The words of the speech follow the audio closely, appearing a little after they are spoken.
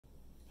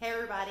Hey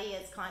everybody,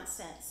 it's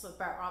Constance with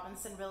Brett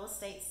Robinson Real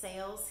Estate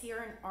Sales here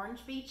in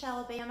Orange Beach,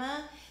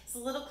 Alabama. It's a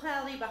little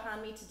cloudy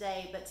behind me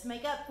today, but to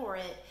make up for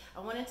it,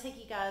 I want to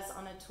take you guys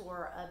on a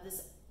tour of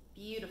this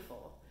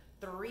beautiful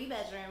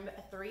 3-bedroom,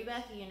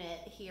 3-bath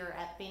unit here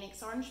at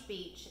Phoenix Orange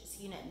Beach. It's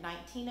unit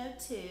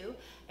 1902,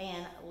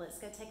 and let's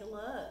go take a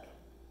look.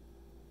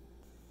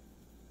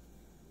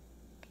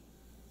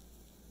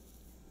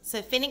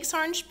 So Phoenix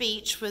Orange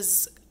Beach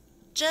was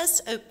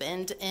just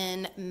opened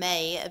in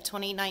May of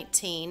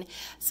 2019.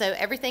 So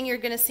everything you're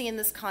going to see in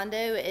this condo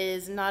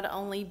is not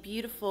only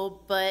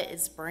beautiful, but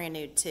it's brand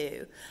new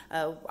too.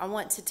 I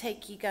want to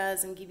take you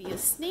guys and give you a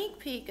sneak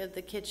peek of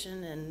the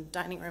kitchen and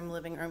dining room,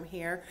 living room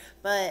here,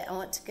 but I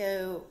want to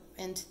go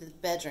into the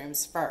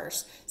bedrooms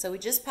first. So we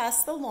just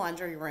passed the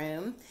laundry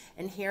room,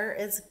 and here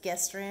is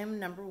guest room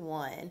number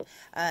 1.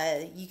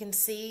 You can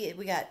see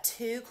we got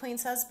 2 queen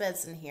size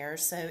beds in here,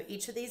 so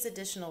each of these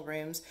additional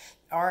rooms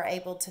are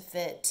able to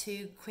fit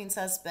 2 queen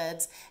size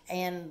beds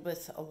and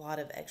with a lot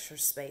of extra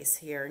space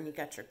here, and you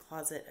got your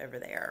closet over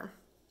there.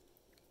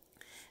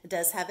 It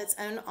does have its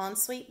own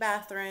ensuite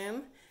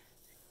bathroom,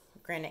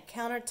 granite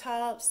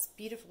countertops,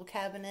 beautiful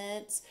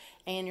cabinets,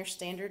 and your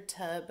standard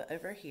tub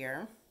over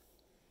here.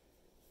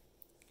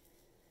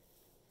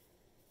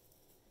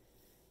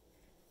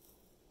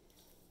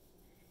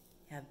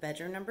 You have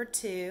bedroom number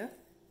 2.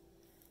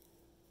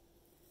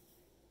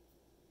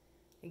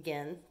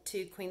 Again,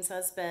 2 queen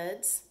size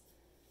beds,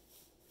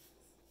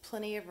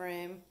 plenty of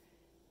room,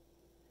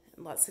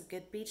 and lots of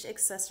good beach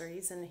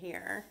accessories in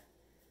here.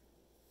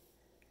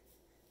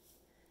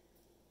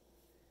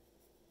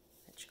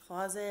 That's your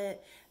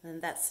closet, and then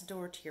that's the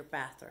door to your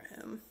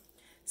bathroom.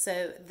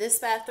 So this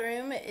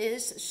bathroom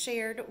is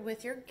shared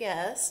with your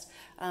guest,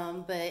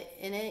 but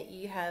in it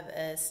you have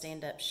a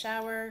stand-up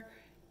shower,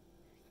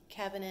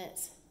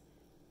 cabinets,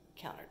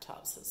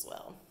 countertops as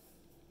well.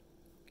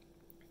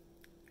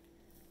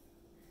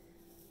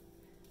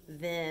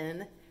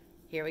 Then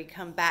here we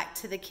come back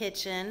to the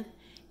kitchen.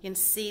 You can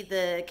see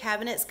the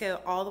cabinets go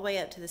all the way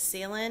up to the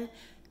ceiling.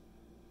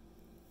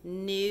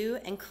 New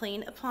and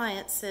clean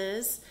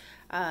appliances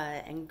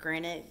and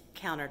granite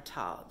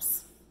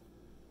countertops.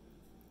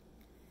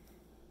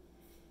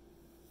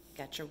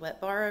 Got your wet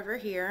bar over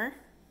here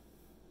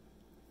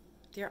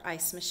with your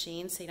ice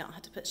machine, so you don't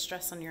have to put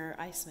stress on your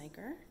ice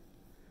maker.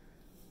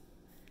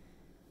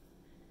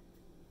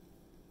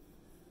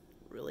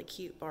 Really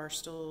cute bar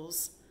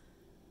stools.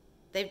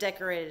 They've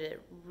decorated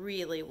it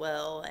really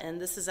well, and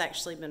this has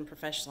actually been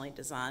professionally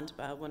designed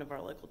by one of our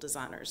local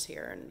designers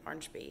here in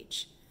Orange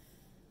Beach.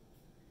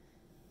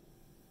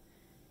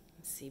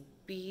 You can see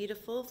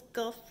beautiful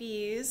Gulf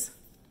views.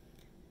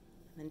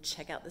 And then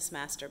check out this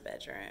master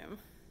bedroom.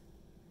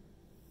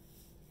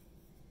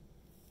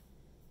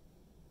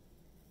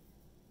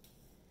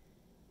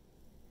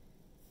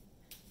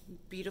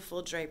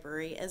 Beautiful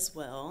drapery as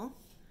well.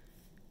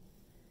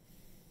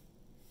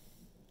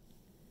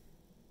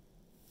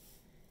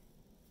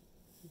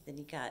 Then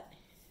you got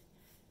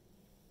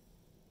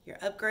your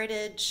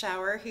upgraded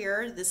shower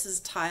here. This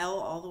is tile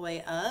all the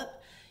way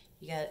up.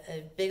 You got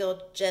a big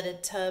old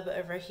jetted tub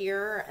over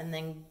here, and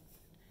then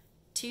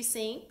 2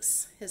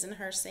 sinks, his and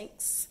her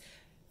sinks,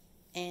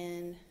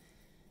 and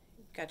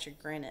you've got your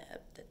granite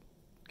up the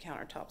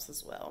countertops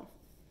as well.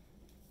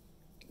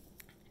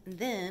 And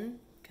then,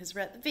 because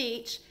we're at the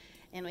beach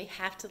and we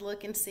have to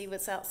look and see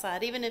what's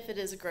outside, even if it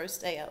is a gross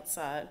day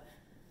outside.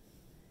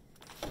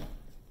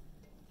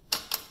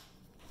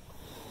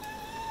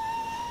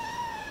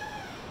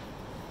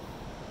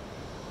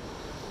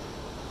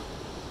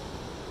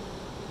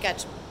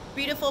 Got your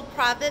beautiful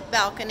private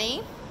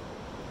balcony.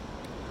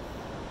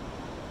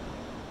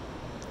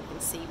 You can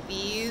see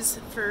views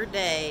for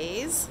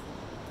days.